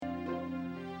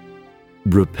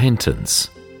Repentance.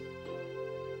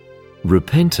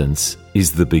 Repentance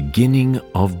is the beginning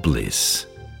of bliss.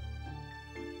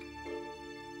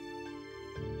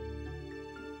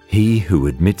 He who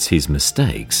admits his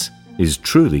mistakes is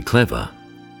truly clever.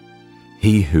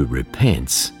 He who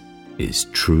repents is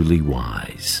truly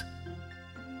wise.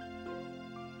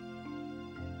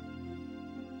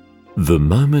 The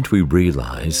moment we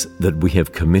realize that we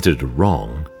have committed a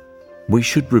wrong, we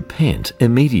should repent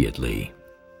immediately.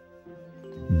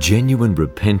 Genuine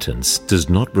repentance does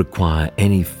not require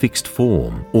any fixed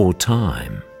form or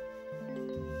time.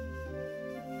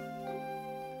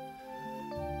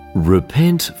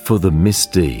 Repent for the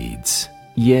misdeeds,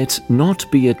 yet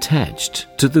not be attached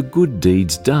to the good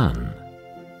deeds done.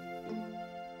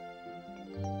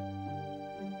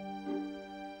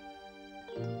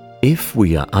 If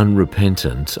we are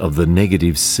unrepentant of the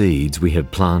negative seeds we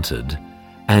have planted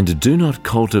and do not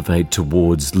cultivate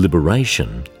towards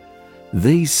liberation,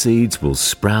 these seeds will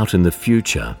sprout in the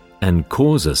future and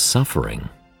cause us suffering.